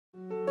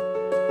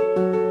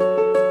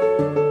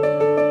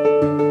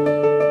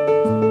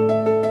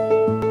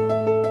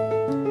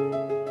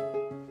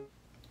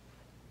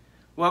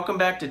Welcome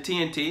back to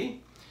TNT,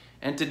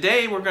 and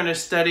today we're going to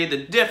study the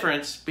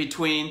difference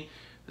between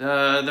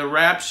the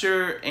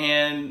rapture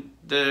and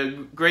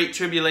the Great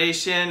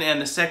Tribulation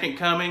and the second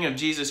coming of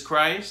Jesus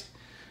Christ.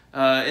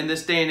 In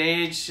this day and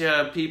age,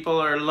 people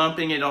are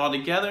lumping it all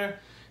together,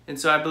 and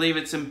so I believe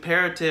it's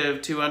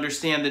imperative to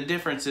understand the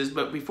differences.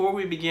 But before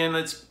we begin,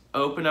 let's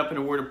open up in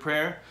a word of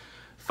prayer.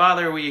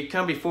 Father, we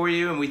come before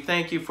you and we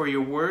thank you for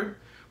your word.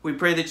 We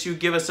pray that you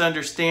give us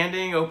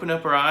understanding, open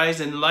up our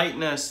eyes,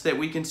 enlighten us, that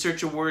we can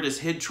search your word as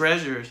hid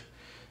treasures.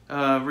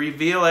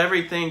 Reveal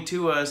everything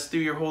to us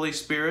through your Holy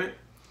Spirit.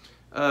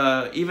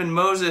 Even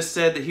Moses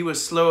said that he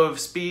was slow of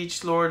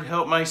speech. Lord,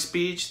 help my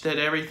speech, that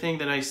everything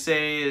that I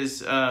say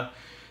is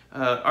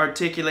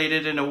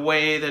articulated in a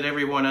way that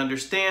everyone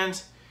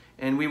understands.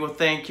 And we will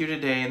thank you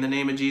today. In the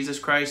name of Jesus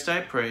Christ,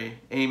 I pray.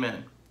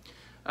 Amen.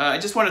 I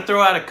just want to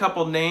throw out a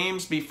couple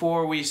names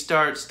before we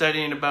start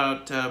studying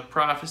about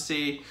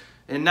prophecy.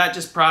 And not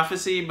just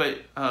prophecy, but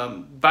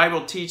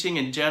Bible teaching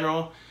in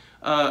general.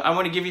 I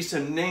want to give you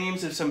some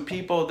names of some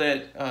people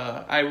that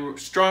I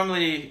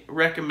strongly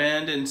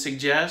recommend and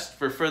suggest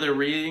for further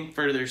reading,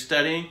 further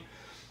studying.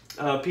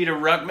 Peter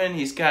Ruckman,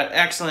 he's got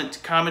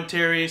excellent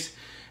commentaries,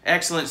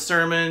 excellent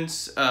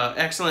sermons,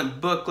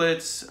 excellent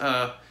booklets.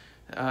 The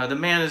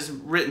man has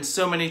written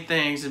so many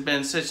things, has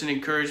been such an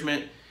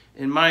encouragement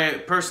in my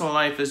personal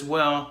life as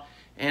well,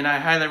 and I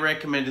highly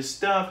recommend his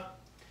stuff.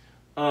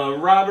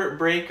 Robert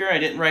Breaker, I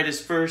didn't write his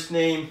first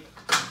name.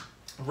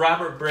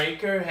 Robert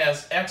Breaker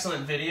has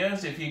excellent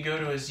videos. If you go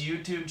to his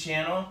YouTube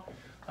channel,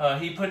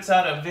 he puts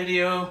out a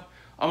video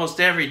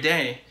almost every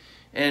day,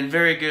 and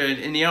very good.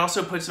 And he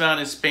also puts them out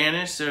in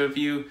Spanish, so if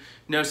you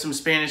know some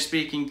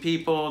Spanish-speaking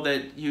people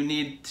that you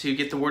need to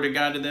get the Word of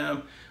God to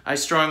them, I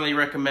strongly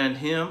recommend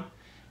him.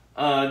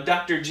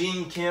 Dr.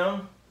 Gene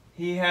Kim,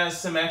 he has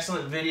some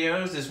excellent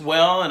videos as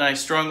well, and I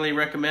strongly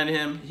recommend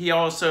him. He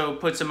also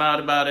puts them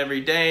out about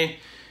every day.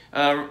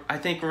 I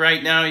think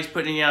right now he's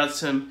putting out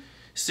some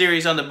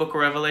series on the book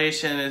of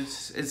Revelation. It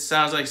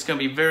sounds like it's going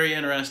to be very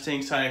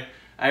interesting, so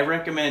I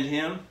recommend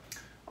him.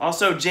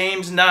 Also,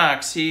 James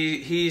Knox,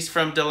 he's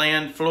from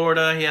DeLand,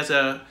 Florida. He has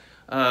a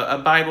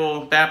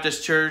Bible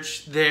Baptist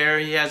church there.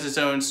 He has his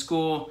own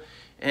school,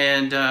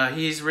 and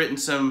he's written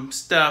some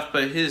stuff,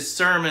 but his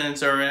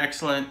sermons are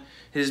excellent.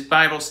 His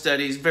Bible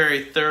study is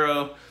very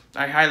thorough.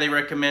 I highly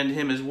recommend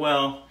him as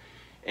well.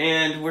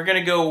 And we're going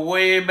to go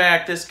way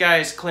back. This guy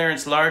is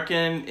Clarence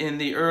Larkin in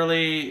the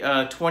early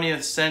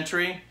 20th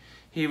century.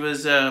 He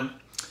was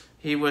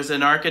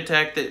an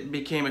architect that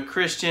became a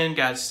Christian,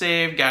 got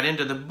saved, got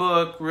into the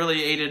book,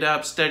 really ate it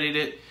up, studied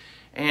it,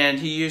 and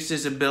he used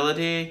his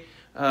ability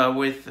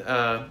with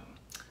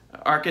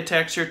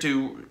architecture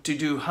to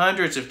do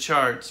hundreds of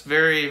charts.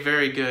 Very,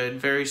 very good,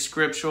 very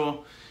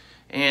scriptural.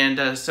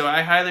 And so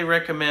I highly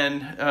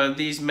recommend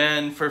these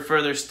men for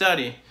further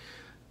study.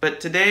 But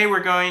today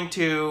we're going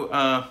to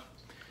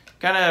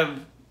kind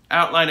of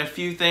outline a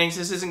few things.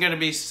 This isn't going to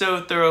be so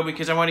thorough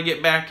because I want to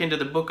get back into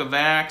the book of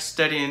Acts,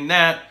 studying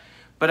that.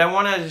 But I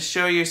want to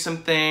show you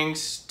some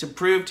things to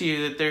prove to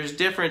you that there's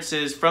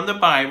differences from the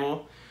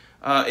Bible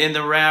in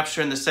the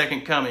rapture and the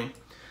second coming.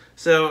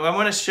 So I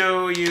want to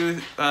show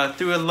you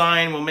through a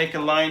line. We'll make a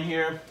line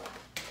here.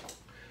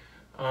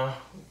 We'll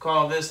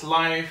call this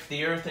life,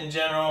 the earth in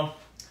general.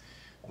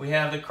 We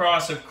have the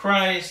cross of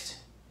Christ.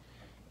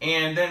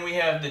 And then we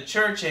have the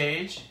church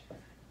age.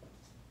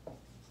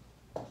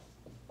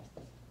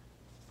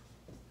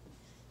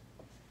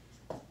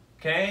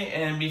 Okay,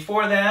 and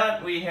before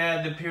that we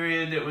had the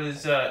period that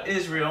was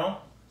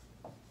Israel.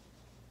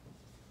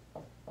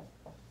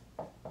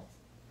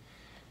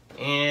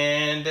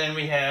 And then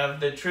we have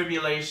the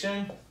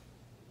tribulation.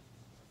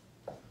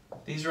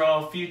 These are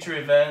all future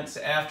events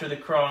after the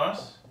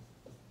cross.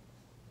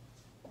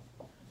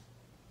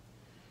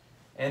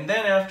 And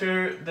then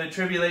after the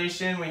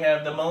tribulation, we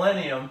have the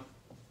millennium.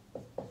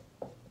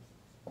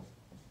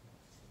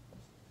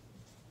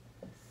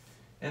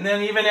 And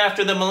then even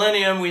after the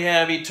millennium, we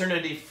have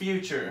eternity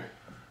future.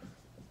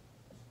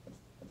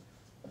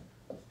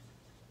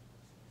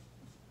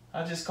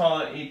 I'll just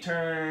call it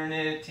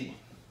eternity.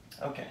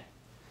 Okay.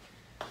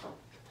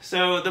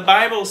 So the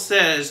Bible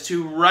says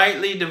to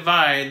rightly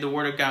divide the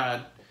Word of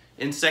God.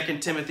 In 2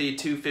 Timothy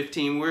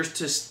 2:15, we're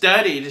to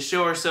study to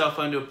show ourselves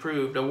unto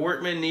approved. A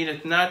workman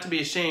needeth not to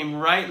be ashamed,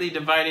 rightly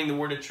dividing the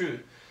word of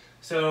truth.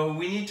 So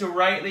we need to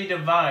rightly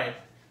divide.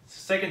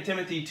 2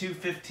 Timothy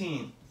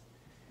 2:15.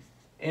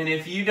 And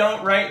if you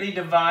don't rightly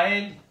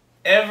divide,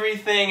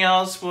 everything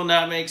else will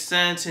not make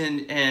sense.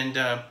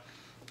 And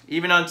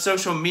even on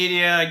social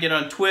media, I get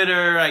on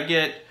Twitter, I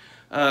get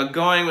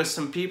going with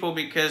some people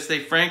because they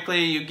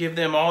frankly, you give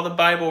them all the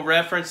Bible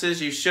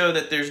references, you show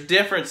that there's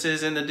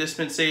differences in the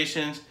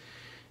dispensations.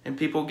 And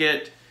people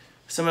get,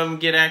 some of them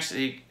get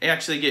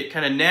actually get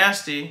kind of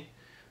nasty,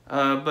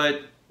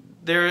 but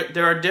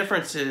there are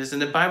differences,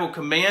 and the Bible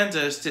commands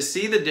us to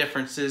see the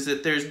differences.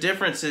 That there's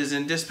differences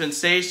in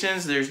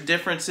dispensations, there's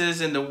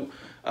differences in the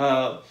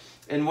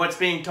and what's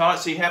being taught,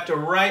 so you have to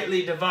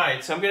rightly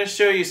divide. So I'm going to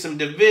show you some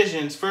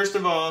divisions. First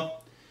of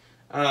all,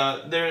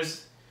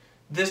 there's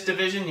this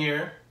division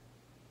here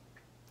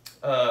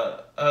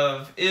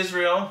of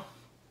Israel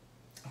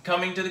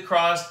coming to the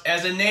cross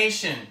as a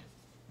nation.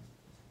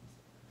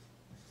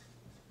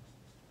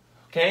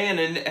 Okay,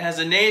 and as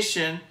a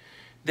nation,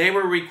 they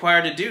were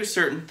required to do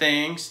certain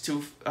things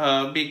to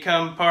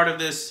become part of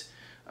this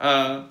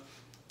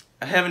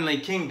heavenly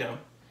kingdom.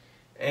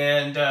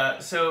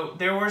 And so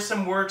there were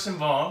some works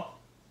involved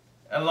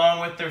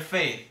along with their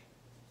faith.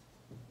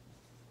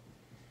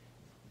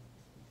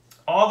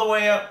 All the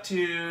way up to,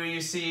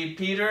 you see,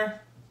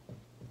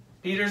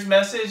 Peter's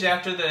message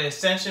after the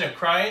ascension of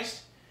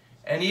Christ,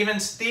 and even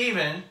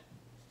Stephen.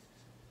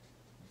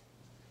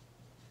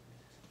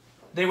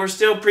 They were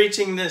still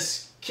preaching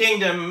this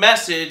kingdom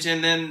message,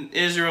 and then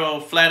Israel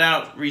flat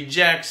out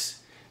rejects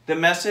the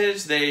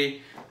message.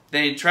 They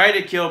try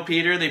to kill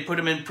Peter. They put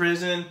him in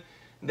prison.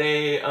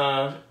 They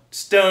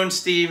stoned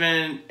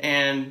Stephen,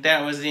 and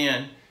that was the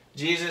end.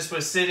 Jesus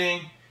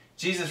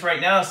right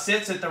now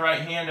sits at the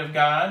right hand of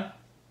God.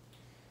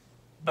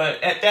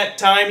 But at that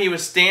time he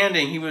was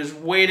standing. He was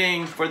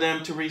waiting for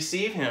them to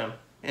receive him.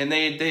 And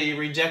they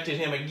rejected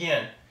him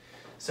again.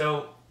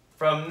 So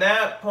from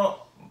that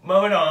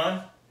moment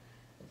on,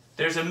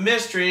 there's a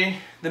mystery.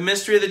 The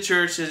mystery of the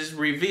church is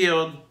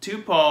revealed to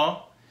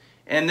Paul.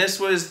 And this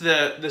was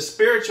the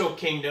spiritual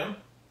kingdom.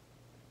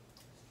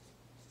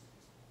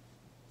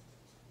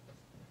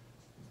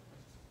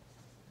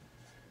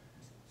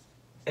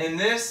 And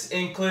this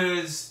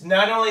includes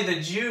not only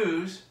the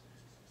Jews,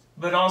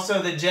 but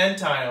also the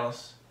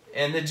Gentiles.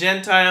 And the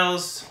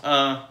Gentiles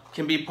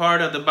can be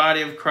part of the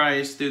body of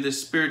Christ through the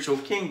spiritual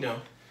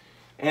kingdom.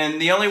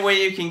 And the only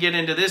way you can get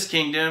into this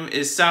kingdom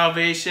is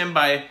salvation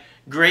by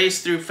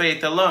grace through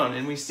faith alone.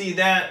 And we see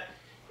that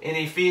in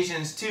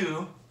Ephesians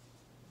 2,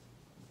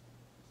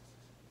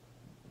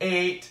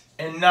 8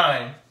 and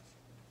 9.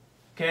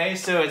 Okay,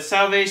 so it's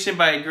salvation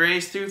by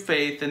grace through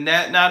faith, and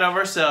that not of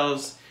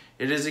ourselves.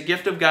 It is a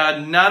gift of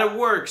God, not of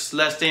works,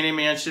 lest any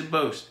man should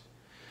boast.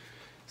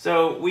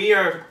 So we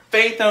are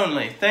faith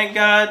only. Thank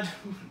God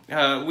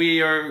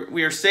we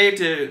are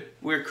saved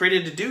we're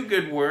created to do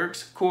good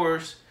works, of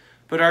course,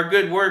 but our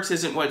good works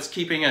isn't what's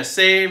keeping us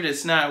saved.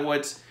 It's not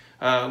what's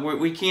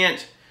we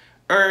can't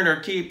earn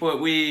or keep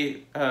what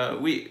we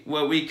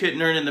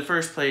couldn't earn in the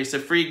first place. A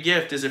free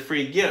gift is a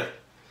free gift.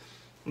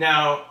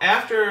 Now,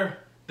 after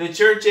the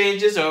church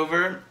age is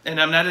over, and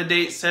I'm not a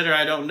date setter,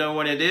 I don't know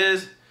when it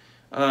is.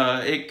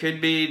 It could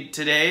be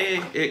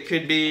today. It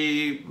could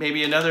be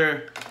maybe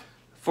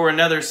for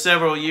another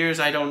several years,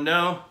 I don't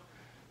know.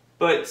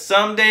 But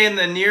someday in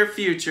the near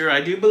future,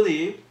 I do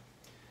believe,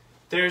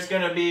 there's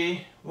going to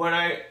be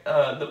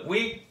what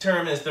we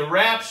term as the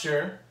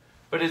rapture,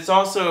 but it's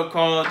also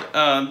called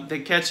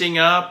the catching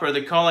up or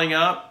the calling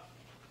up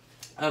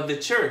of the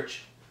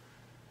church.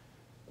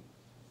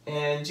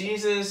 And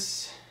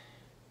Jesus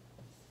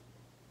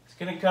is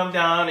going to come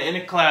down in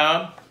a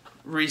cloud,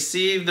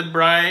 receive the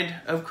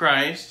bride of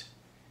Christ,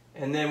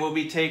 and then we'll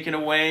be taken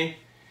away.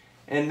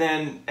 And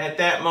then at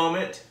that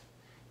moment,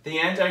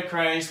 the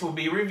Antichrist will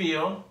be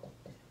revealed.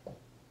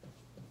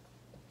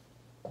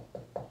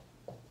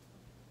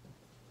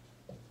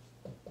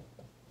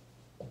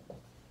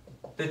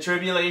 The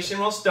tribulation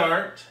will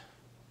start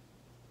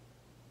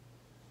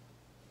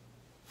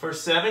for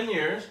 7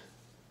 years.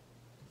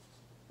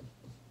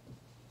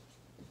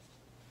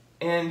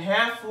 And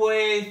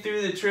halfway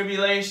through the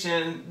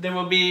tribulation, there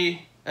will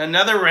be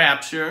another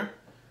rapture.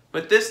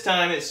 But this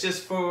time it's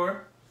just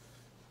for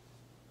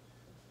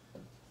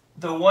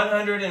the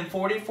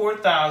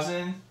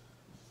 144,000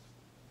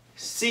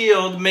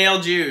 sealed male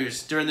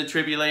Jews during the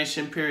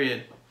tribulation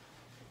period.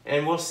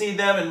 And we'll see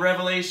them in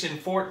Revelation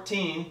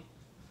 14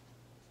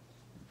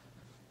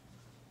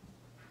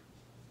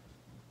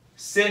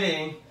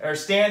 sitting or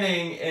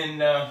standing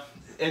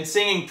and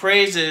singing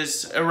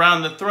praises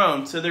around the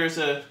throne. So there's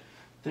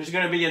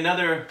going to be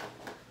another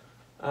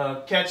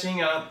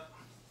catching up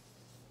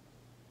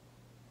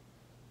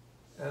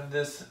of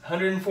this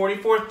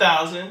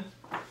 144,000.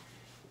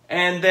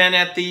 And then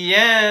at the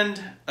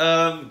end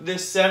of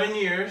this 7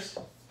 years,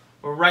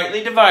 we're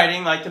rightly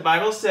dividing, like the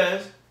Bible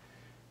says,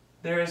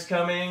 there is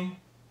coming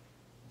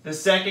the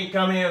second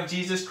coming of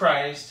Jesus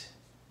Christ.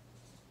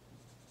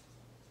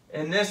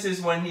 And this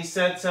is when he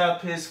sets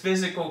up his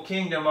physical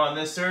kingdom on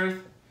this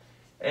earth.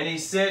 And he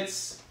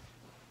sits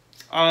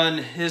on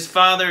his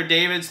father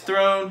David's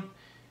throne.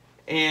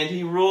 And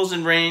he rules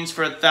and reigns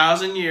for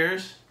 1,000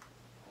 years.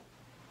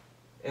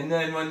 And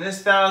then when this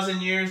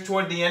 1,000 years,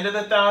 toward the end of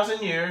the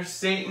 1,000 years,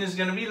 Satan is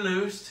going to be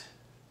loosed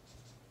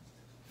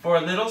for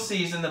a little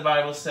season, the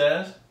Bible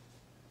says.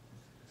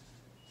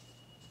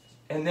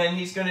 And then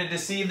he's going to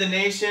deceive the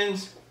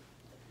nations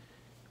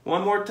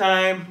one more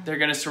time. They're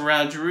going to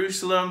surround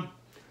Jerusalem.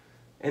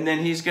 And then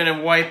he's going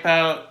to wipe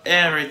out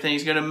everything.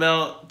 He's going to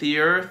melt the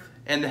earth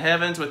and the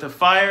heavens with a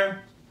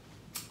fire.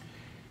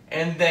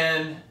 And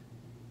then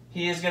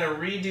he is going to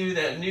redo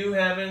that new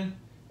heaven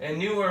and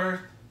new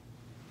earth.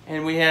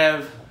 And we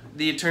have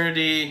the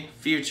eternity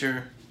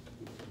future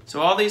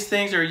So all these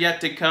things are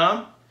yet to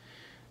come.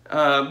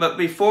 But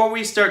before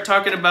we start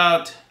talking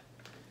about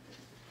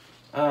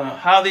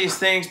how these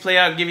things play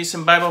out and give you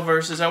some Bible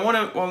verses, I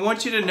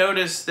want you to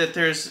notice that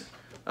there's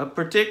a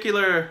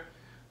particular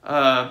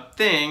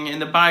thing in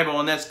the Bible,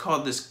 and that's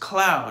called this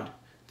cloud.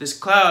 This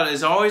cloud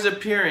is always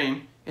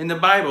appearing in the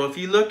Bible. If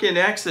you look in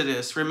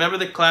Exodus, remember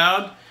the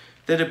cloud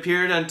that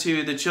appeared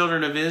unto the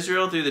children of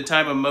Israel through the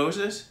time of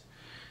Moses?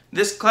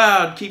 This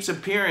cloud keeps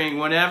appearing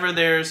whenever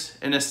there's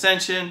an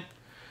ascension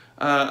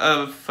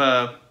of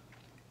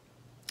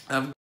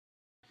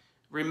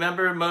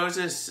remember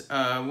Moses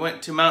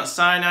went to Mount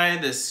Sinai.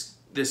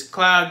 This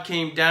cloud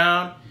came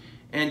down,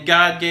 and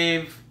God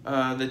gave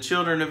the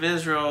children of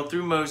Israel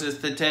through Moses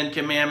the 10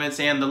 Commandments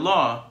and the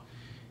law.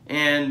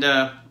 And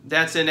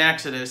that's in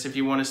Exodus if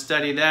you want to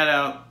study that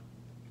out.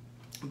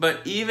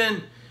 But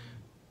even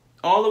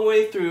all the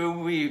way through,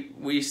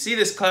 we see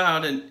this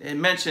cloud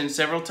and mentioned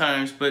several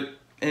times, but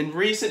in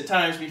recent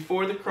times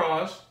before the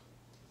cross,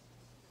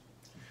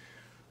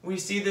 we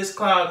see this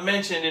cloud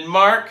mentioned in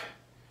Mark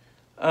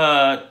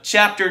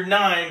chapter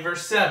 9,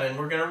 verse 7.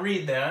 We're going to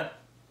read that.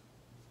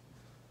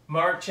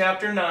 Mark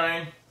chapter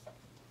 9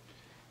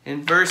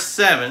 and verse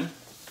 7.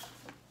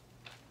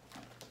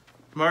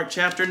 Mark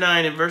chapter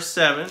 9 and verse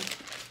 7.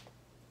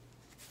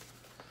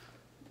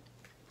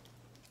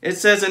 It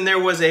says, "And there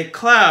was a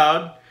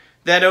cloud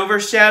that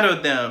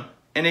overshadowed them,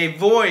 and a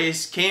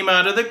voice came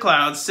out of the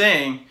cloud,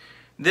 saying,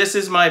 This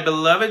is my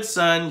beloved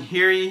Son,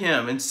 hear ye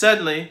him. And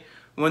suddenly,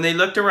 when they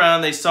looked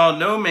around, they saw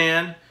no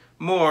man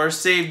more,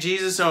 save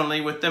Jesus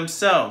only, with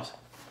themselves."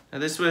 Now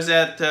this was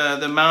at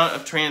the Mount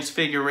of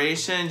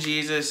Transfiguration.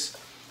 Jesus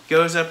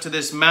goes up to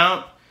this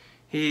mount.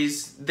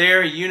 He's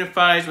there, he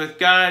unifies with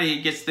God.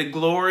 He gets the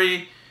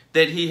glory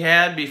that he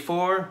had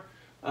before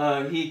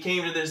he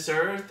came to this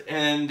earth,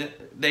 and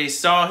they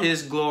saw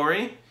his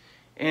glory.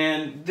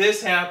 And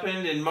this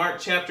happened in Mark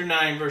chapter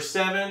 9, verse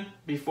 7,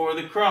 before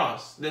the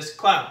cross, this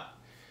cloud.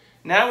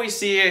 Now we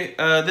see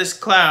this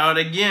cloud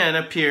again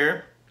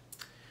appear.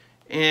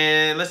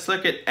 And let's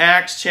look at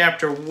Acts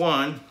chapter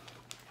 1,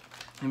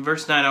 in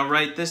verse 9. I'll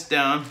write this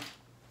down.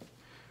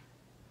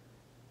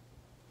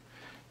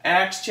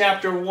 Acts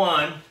chapter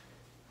 1.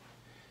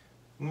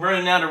 I'm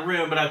running out of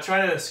room, but I'll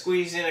try to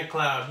squeeze in a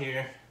cloud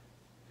here.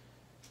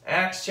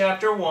 Acts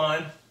chapter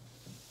 1,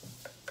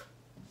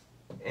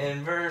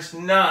 in verse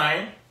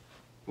 9,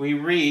 we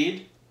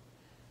read,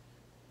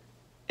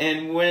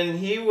 "And when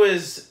he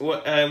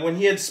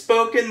had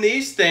spoken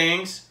these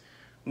things,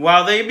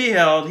 while they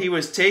beheld, he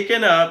was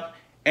taken up,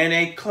 and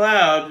a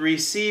cloud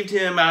received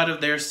him out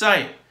of their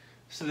sight."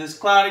 So this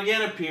cloud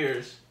again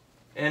appears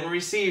and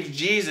receives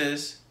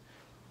Jesus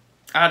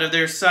out of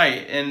their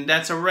sight. And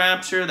that's a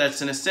rapture,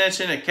 that's an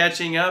ascension, a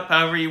catching up,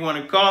 however you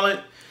want to call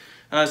it.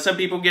 Some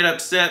people get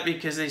upset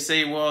because they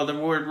say, well, the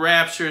word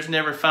rapture is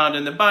never found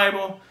in the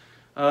Bible.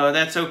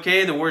 That's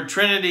okay. The word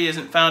Trinity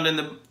isn't found in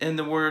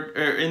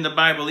the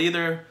Bible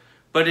either,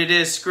 but it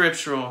is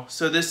scriptural.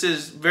 So this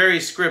is very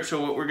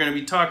scriptural, what we're going to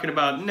be talking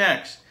about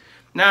next.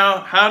 Now,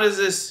 how does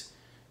this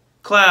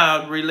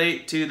cloud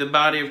relate to the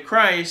body of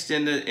Christ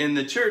in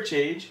the church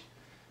age?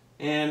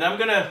 And I'm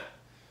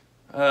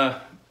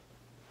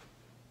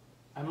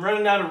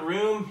running out of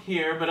room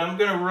here, but I'm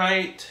going to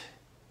write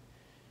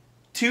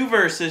 2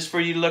 verses for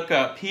you to look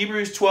up.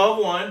 Hebrews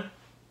 12:1.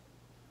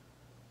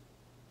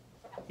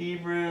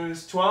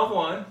 Hebrews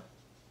 12:1.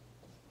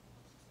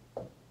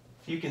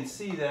 If you can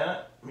see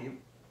that.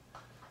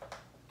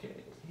 Okay,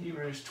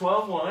 Hebrews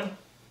 12:1.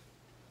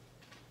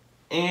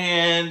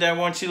 And I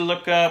want you to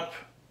look up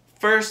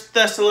 1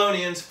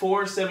 Thessalonians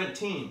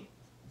 4:17.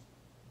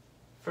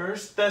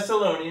 1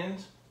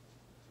 Thessalonians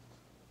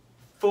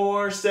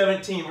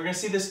 4:17. We're going to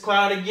see this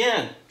cloud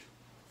again.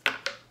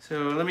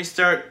 So let me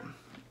start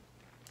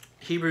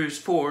Hebrews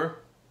 12.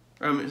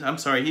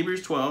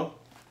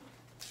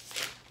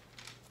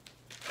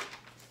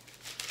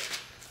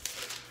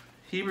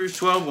 Hebrews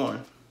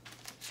 12:1.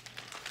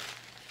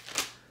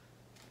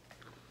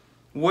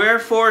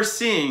 "Wherefore,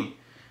 seeing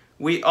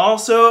we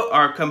also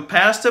are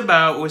compassed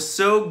about with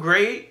so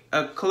great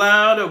a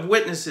cloud of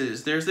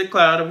witnesses," there's the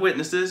cloud of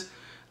witnesses,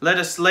 "let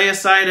us lay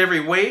aside every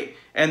weight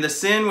and the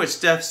sin which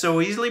doth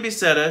so easily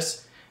beset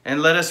us,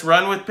 and let us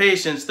run with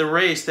patience the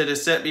race that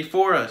is set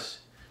before us."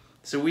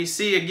 So we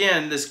see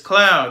again this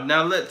cloud.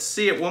 Now let's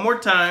see it one more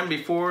time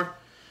before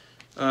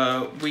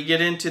we get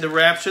into the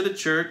rapture of the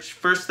church.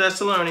 1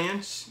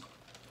 Thessalonians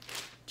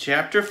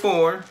chapter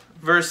 4,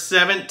 verse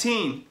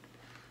 17.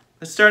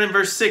 Let's start in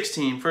verse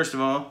 16, first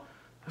of all.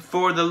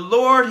 "For the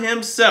Lord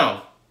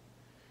himself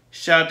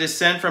shall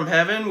descend from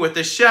heaven with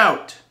a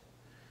shout,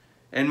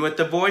 and with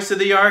the voice of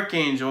the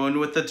archangel, and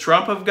with the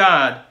trump of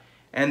God,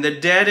 and the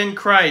dead in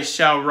Christ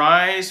shall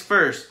rise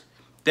first.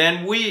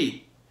 Then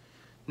we."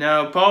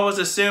 Now, Paul was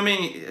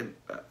assuming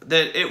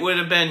that it would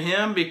have been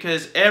him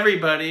because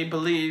everybody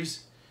believes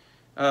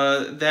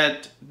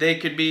that they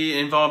could be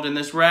involved in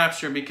this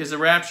rapture, because the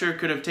rapture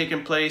could have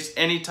taken place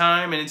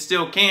anytime and it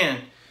still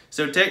can.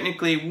 So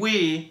technically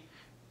we,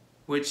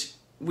 which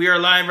we are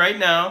alive right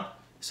now,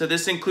 So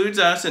this includes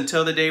us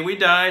until the day we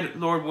die,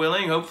 Lord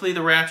willing. Hopefully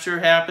the rapture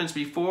happens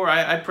before.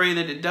 I pray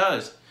that it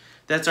does.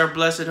 That's our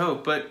blessed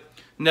hope. But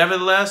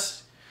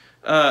nevertheless,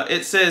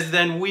 it says,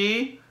 then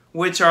we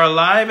which are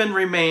alive and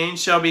remain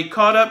shall be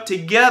caught up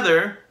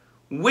together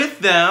with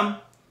them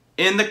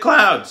in the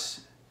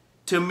clouds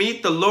to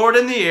meet the Lord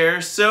in the air.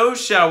 So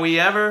shall we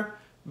ever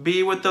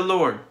be with the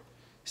Lord.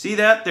 See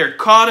that? They're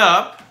caught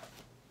up,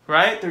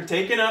 right? They're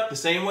taken up the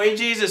same way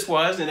Jesus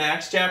was in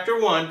Acts chapter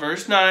 1,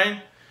 verse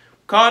 9.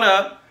 Caught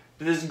up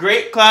to this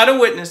great cloud of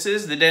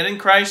witnesses. The dead in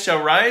Christ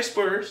shall rise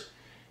first.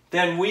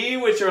 Then we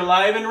which are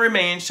alive and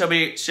remain shall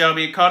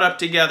be caught up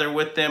together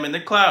with them in the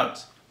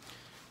clouds.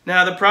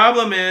 Now the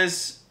problem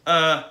is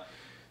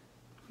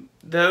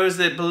those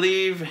that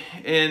believe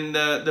in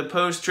the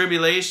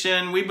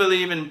post-tribulation. We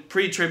believe in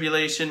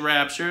pre-tribulation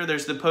rapture.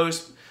 There's the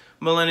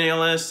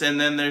post-millennialists, and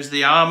then there's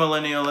the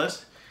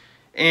amillennialists.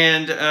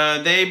 And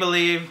they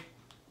believe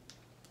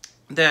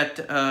that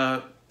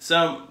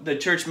the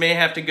church may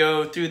have to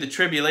go through the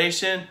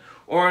tribulation,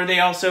 or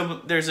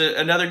there's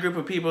another group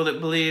of people that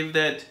believe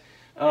that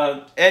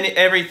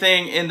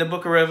everything in the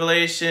book of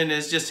Revelation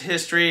is just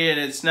history and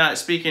it's not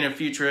speaking of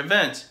future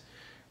events.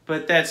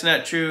 But that's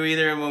not true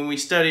either. And when we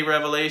study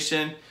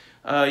Revelation,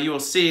 you will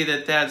see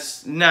that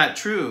that's not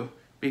true,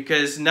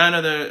 because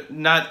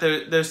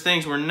those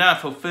things were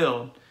not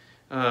fulfilled.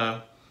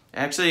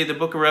 Actually, the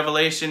book of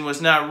Revelation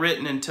was not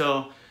written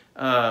until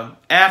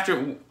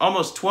after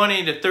almost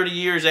 20 to 30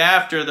 years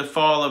after the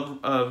fall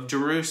of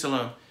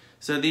Jerusalem.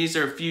 So these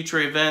are future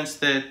events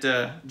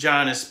that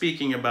John is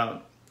speaking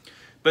about.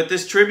 But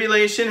this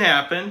tribulation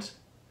happens,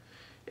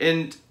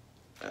 and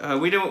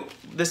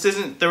this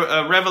isn't the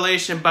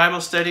Revelation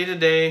Bible study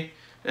today,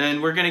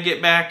 and we're going to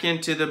get back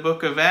into the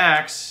book of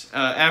Acts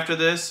after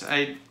this.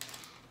 I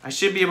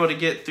should be able to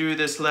get through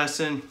this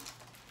lesson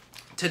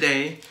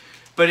today.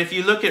 But if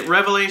you look at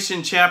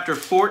Revelation chapter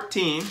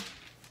 14,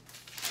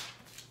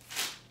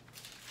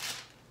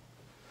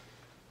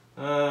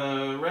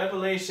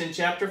 Revelation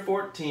chapter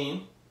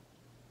 14,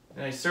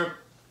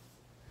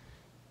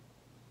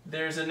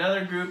 there's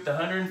another group, the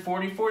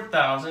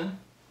 144,000,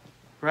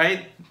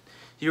 right?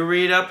 You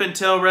read up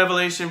until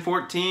Revelation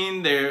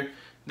 14, they're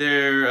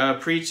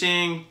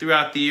preaching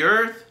throughout the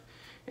earth.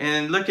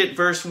 And look at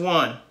verse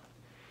 1.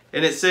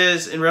 And it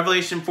says in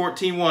Revelation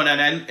 14:1,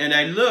 and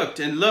I looked,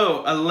 and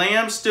lo, a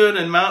lamb stood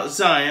in Mount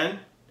Zion,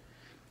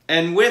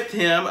 and with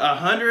him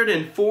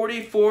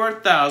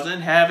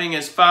 144,000, having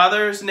his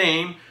Father's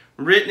name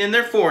written in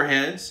their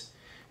foreheads.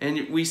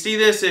 And we see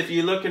this if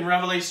you look in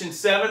Revelation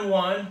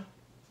 7:1.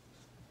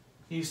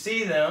 You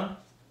see them,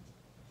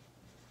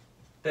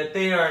 that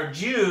they are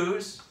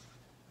Jews,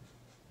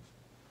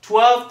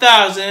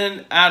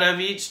 12,000 out of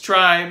each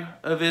tribe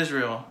of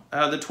Israel,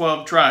 out of the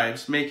 12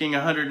 tribes, making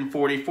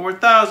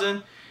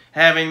 144,000,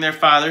 having their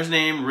Father's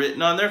name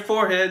written on their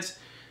foreheads.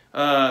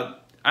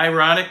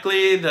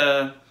 Ironically,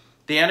 the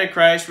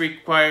Antichrist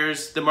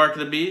requires the mark of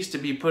the beast to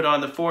be put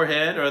on the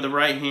forehead or the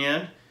right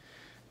hand,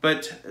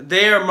 but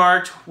they are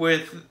marked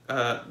with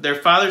their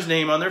Father's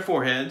name on their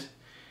foreheads.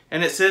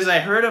 And it says, I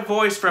heard a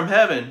voice from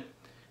heaven,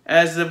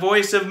 as the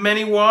voice of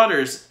many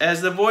waters,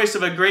 as the voice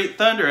of a great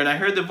thunder. And I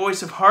heard the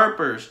voice of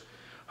harpers,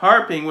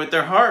 harping with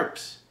their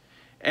harps.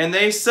 And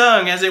they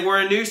sung, as it were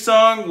a new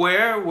song.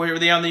 Where? Were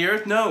they on the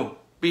earth? No.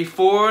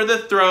 Before the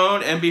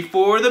throne, and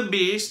before the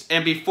beast,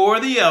 and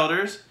before the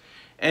elders.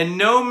 And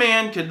no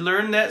man could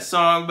learn that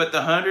song but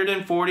the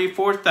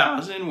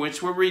 144,000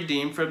 which were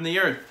redeemed from the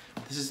earth.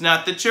 This is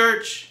not the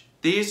church.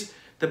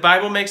 The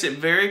Bible makes it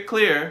very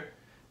clear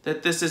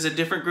that this is a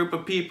different group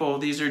of people.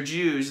 These are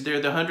Jews.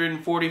 They're the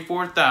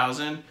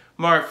 144,000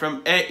 marked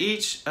from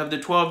each of the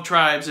 12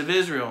 tribes of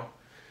Israel.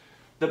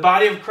 The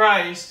body of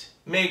Christ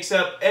makes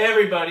up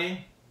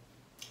everybody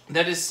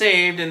that is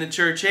saved in the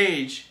church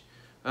age.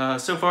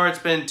 So far it's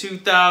been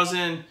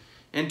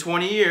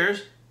 2,020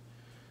 years.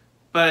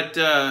 But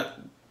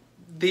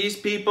these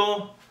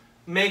people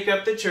make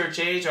up the church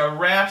age, are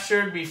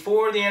raptured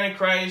before the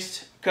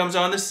Antichrist comes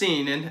on the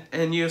scene.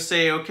 And you'll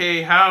say,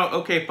 okay,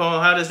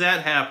 Paul, how does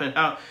that happen?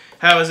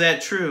 How is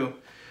that true?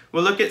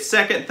 Well, look at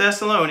 2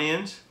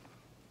 Thessalonians.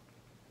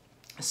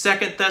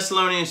 2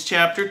 Thessalonians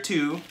chapter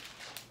 2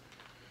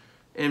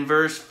 in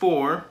verse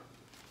 4.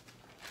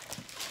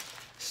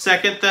 2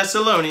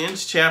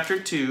 Thessalonians chapter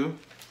 2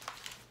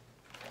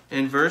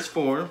 in verse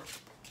 4.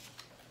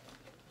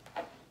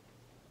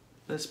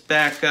 Let's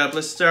back up.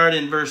 Let's start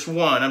in verse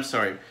 1. I'm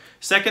sorry.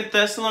 2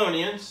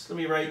 Thessalonians, let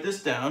me write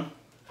this down.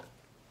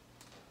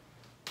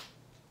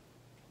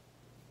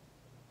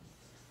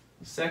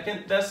 2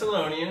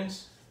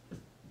 Thessalonians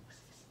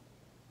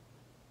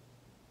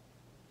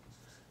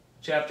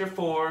chapter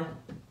 4,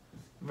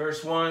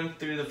 verse 1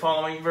 through the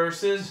following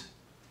verses.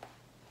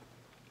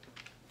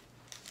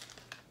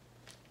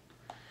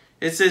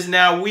 It says,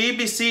 Now we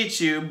beseech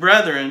you,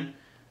 brethren,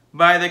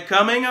 by the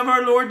coming of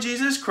our Lord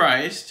Jesus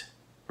Christ,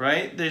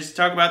 right? There's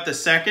talk about the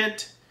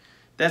second,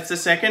 that's the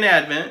second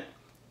advent,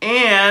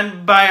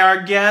 and by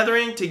our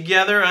gathering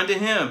together unto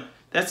him.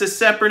 That's a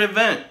separate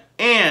event.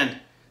 And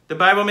the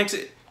Bible makes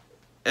it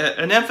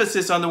an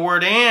emphasis on the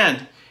word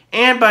and.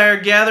 and by our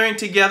gathering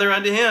together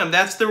unto him.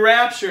 That's the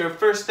rapture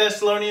of 1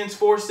 Thessalonians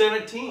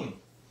 4:17.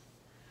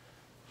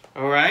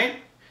 All right?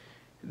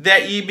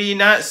 That ye be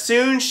not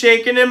soon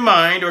shaken in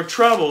mind or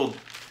troubled.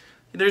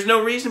 There's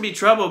no reason to be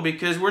troubled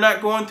because we're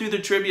not going through the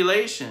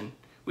tribulation.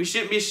 We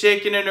shouldn't be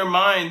shaken in our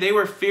mind. They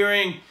were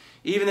fearing,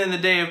 even in the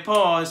day of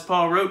Paul, as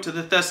Paul wrote to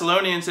the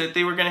Thessalonians, that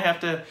they were going to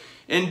have to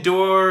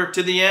endure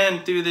to the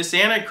end through this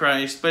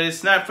Antichrist, but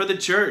it's not for the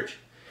church.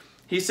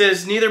 He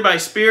says, neither by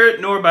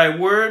spirit, nor by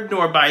word,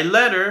 nor by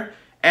letter,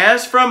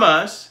 as from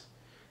us,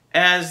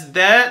 as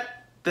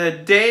that the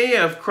day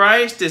of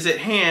Christ is at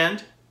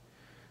hand.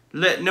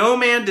 Let no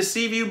man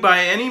deceive you by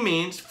any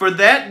means, for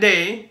that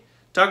day,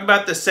 talk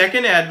about the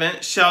second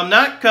advent, shall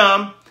not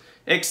come,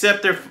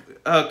 except there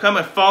come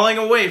a falling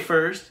away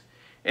first,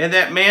 and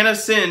that man of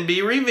sin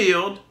be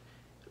revealed,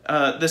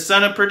 the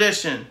son of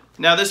perdition.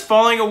 Now this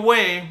falling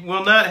away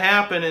will not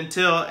happen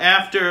until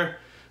after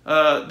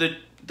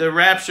the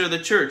rapture of the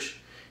church.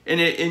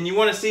 And you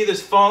want to see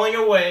this falling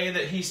away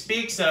that he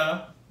speaks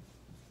of.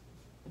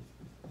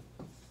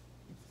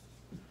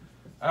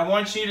 I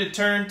want you to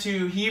turn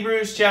to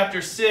Hebrews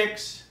chapter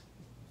 6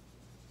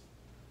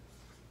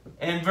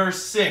 and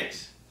verse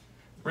 6.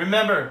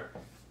 Remember,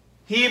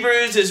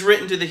 Hebrews is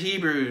written to the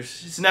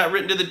Hebrews. It's not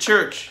written to the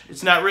church.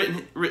 It's not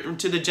written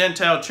to the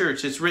Gentile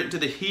church. It's written to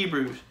the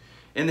Hebrews.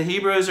 And the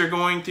Hebrews are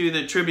going through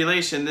the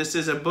tribulation. This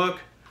is a book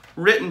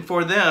written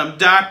for them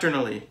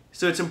doctrinally.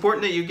 So it's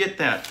important that you get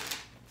that.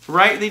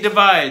 Rightly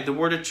divide the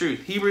word of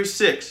truth. Hebrews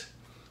 6,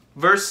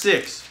 verse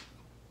 6.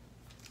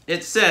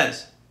 It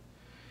says,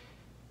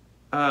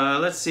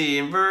 let's see,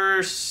 in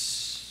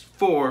verse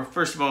 4,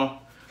 first of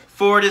all,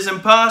 for it is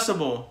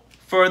impossible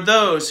for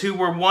those who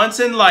were once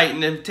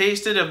enlightened and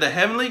tasted of the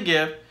heavenly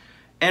gift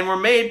and were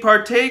made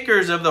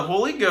partakers of the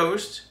Holy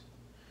Ghost,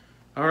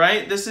 all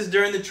right, this is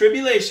during the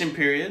tribulation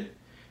period,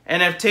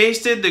 and have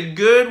tasted the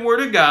good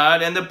word of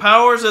God and the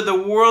powers of the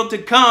world to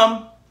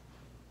come,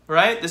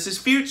 right, this is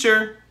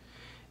future,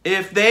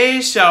 if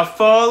they shall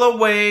fall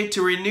away,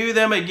 to renew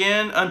them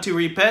again unto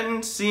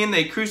repentance, seeing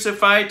they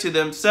crucify to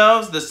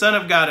themselves the Son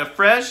of God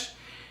afresh,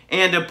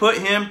 and to put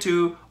him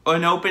to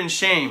an open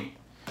shame.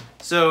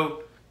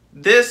 So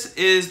this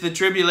is the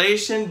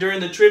tribulation.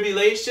 During the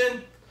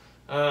tribulation,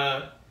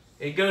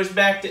 it goes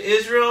back to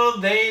Israel.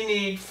 They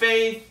need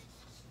faith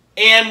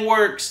and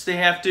works. They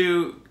have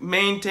to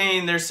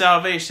maintain their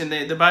salvation.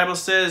 The Bible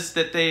says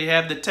that they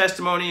have the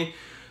testimony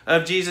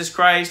of Jesus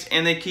Christ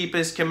and they keep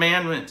his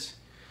commandments.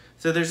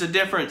 So there's a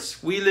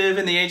difference. We live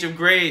in the age of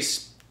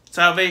grace,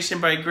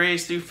 salvation by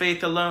grace through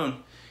faith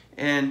alone.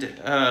 And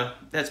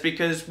that's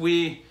because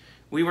we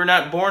were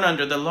not born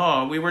under the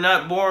law. We were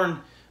not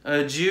born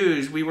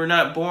Jews. We were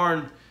not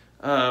born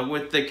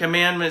with the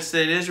commandments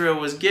that Israel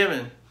was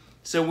given.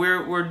 So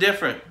we're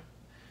different.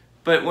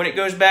 But when it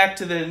goes back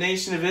to the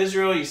nation of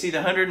Israel, you see the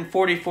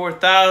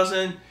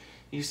 144,000.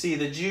 You see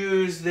the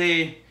Jews.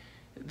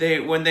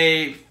 When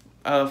they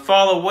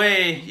fall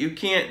away,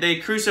 they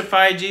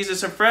crucify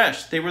Jesus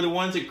afresh. They were the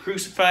ones that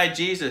crucified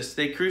Jesus.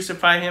 They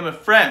crucify him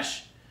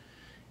afresh.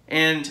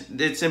 And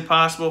it's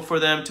impossible for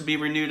them to be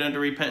renewed unto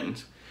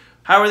repentance.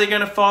 How are they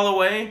going to fall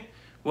away?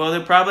 Well,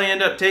 they'll probably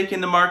end up taking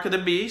the mark of the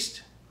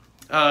beast.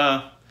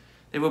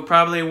 They will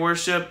probably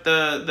worship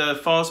the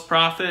false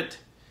prophet.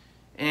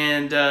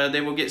 And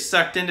they will get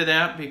sucked into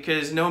that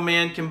because no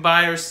man can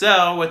buy or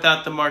sell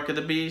without the mark of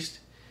the beast.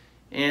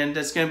 And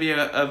that's going to be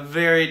a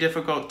very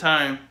difficult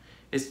time.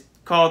 It's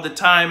called the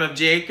time of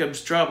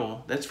Jacob's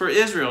trouble. That's for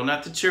Israel,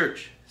 not the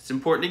church. It's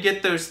important to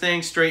get those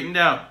things straightened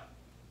out.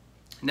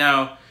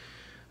 Now,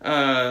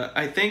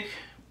 I think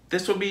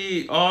this will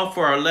be all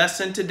for our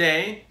lesson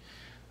today.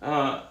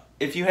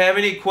 If you have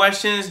any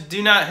questions,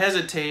 do not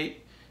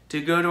hesitate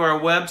to go to our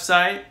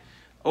website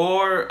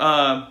or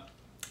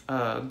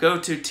go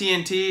to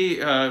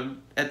TNT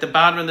at the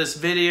bottom of this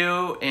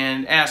video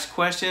and ask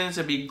questions.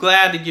 I'd be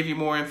glad to give you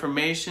more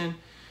information.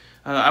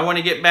 I want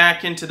to get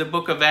back into the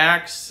book of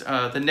Acts,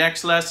 the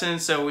next lesson,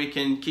 so we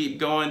can keep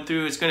going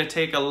through. It's going to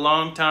take a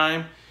long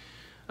time,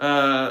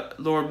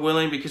 Lord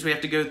willing, because we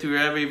have to go through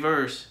every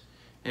verse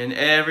and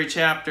every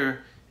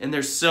chapter. And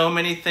there's so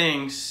many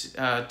things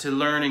to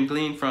learn and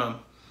glean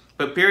from.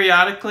 But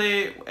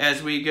periodically,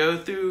 as we go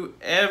through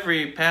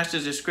every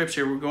passage of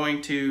Scripture, we're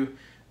going to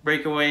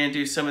break away and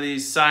do some of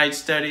these side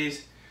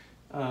studies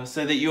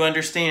so that you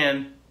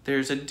understand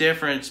there's a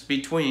difference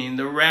between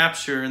the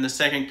rapture and the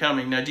second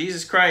coming. Now,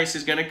 Jesus Christ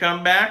is going to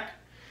come back.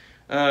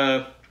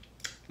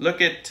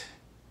 Look at,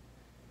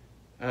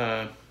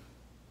 let's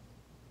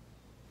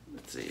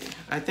see,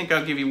 I think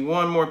I'll give you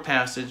one more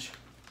passage.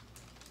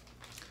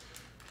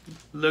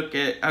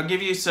 I'll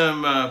give you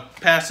some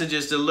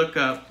passages to look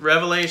up.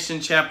 Revelation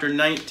chapter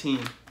 19.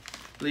 I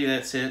believe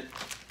that's it.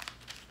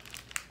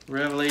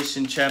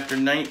 Revelation chapter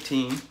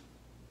 19.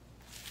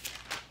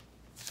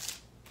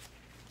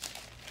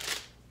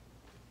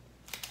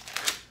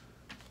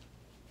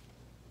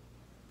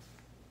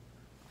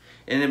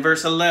 And in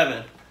verse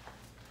 11.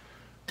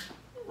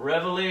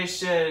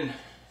 Revelation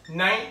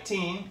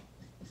 19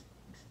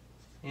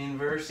 in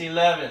verse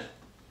 11.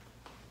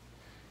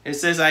 It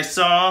says, I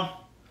saw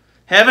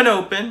heaven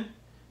opened,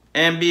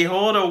 and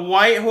behold, a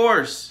white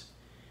horse.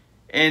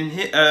 And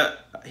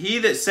he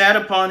that sat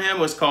upon him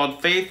was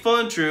called Faithful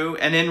and True,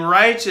 and in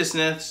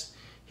righteousness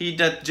he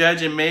doth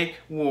judge and make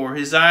war.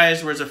 His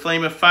eyes were as a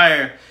flame of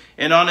fire,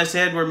 and on his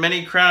head were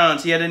many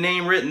crowns. He had a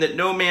name written that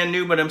no man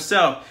knew but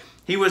himself.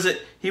 He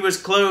was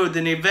clothed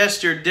in a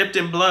vesture dipped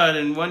in blood,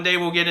 and one day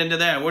we'll get into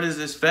that. What is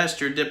this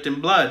vesture dipped in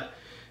blood?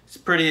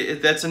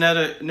 That's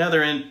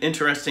another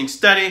interesting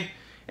study.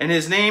 And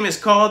his name is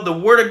called the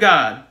Word of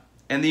God.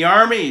 And the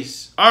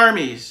armies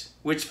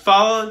which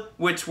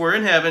were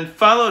in heaven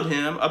followed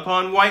him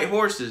upon white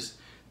horses.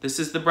 This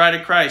is the bride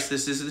of Christ.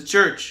 This is the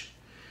church.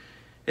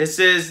 It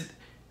says,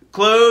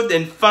 clothed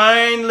in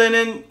fine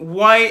linen,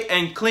 white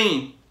and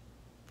clean.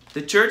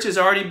 The church has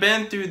already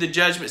been through the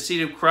judgment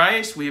seat of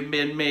Christ. We've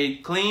been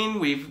made clean.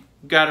 We've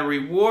got our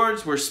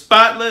rewards. We're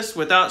spotless,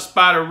 without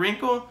spot or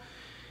wrinkle.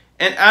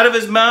 And out of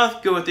his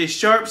mouth goeth a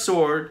sharp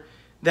sword,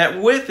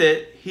 that with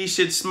it he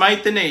should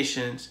smite the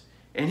nations,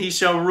 and he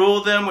shall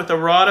rule them with a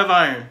rod of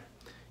iron.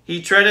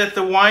 He treadeth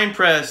the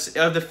winepress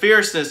of the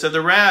fierceness of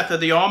the wrath of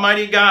the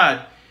Almighty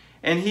God.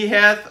 And he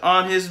hath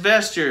on his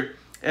vesture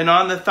and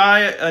on the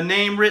thigh a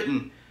name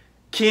written,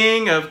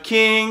 King of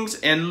Kings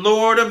and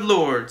Lord of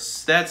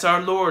Lords. That's our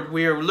Lord.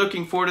 We are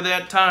looking forward to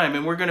that time,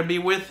 and we're going to be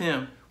with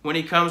him when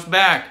he comes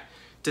back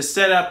to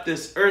set up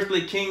this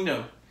earthly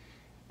kingdom.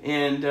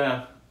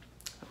 And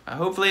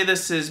hopefully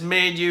this has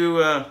made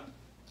you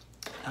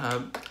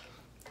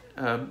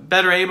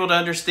better able to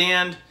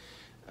understand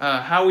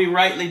how we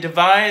rightly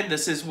divide.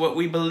 This is what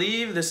we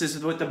believe. This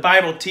is what the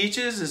Bible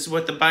teaches. This is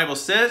what the Bible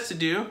says to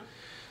do.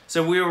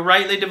 So we are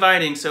rightly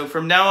dividing. So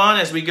from now on,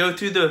 as we go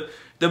through the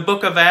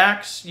book of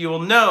Acts, you will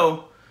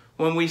know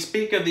when we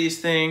speak of these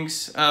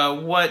things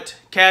what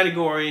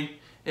category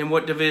and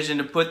what division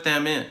to put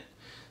them in.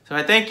 So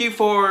I thank you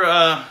for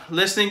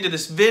listening to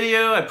this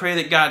video. I pray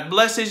that God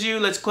blesses you.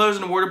 Let's close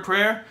in a word of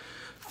prayer.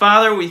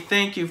 Father, we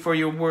thank you for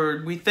your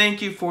word. We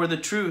thank you for the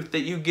truth that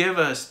you give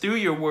us through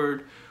your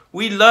word.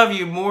 We love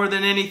you more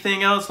than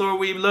anything else, Lord.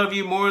 We love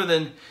you more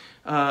than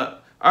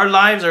our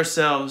lives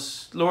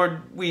ourselves.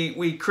 Lord,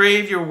 we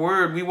crave your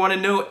word. We want to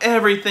know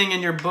everything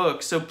in your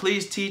book. So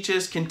please teach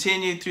us,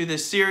 continue through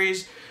this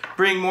series.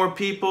 Bring more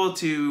people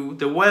to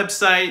the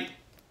website,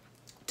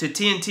 to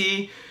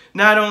TNT,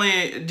 not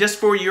only just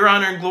for your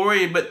honor and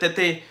glory, but that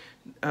they,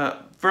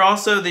 for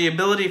also the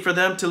ability for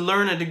them to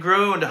learn and to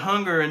grow and to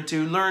hunger and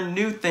to learn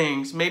new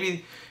things.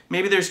 Maybe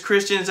there's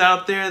Christians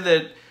out there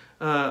that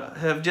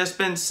have just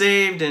been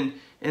saved and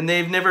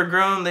they've never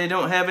grown. They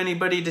don't have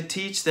anybody to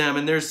teach them.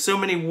 And there's so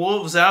many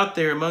wolves out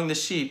there among the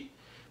sheep.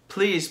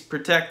 Please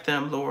protect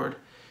them, Lord,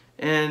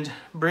 and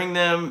bring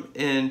them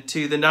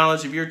into the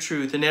knowledge of your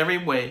truth in every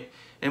way.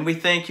 And we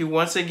thank you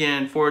once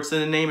again, for it's in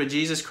the name of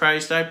Jesus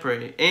Christ I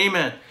pray.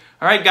 Amen.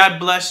 All right, God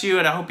bless you,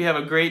 and I hope you have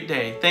a great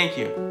day. Thank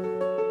you.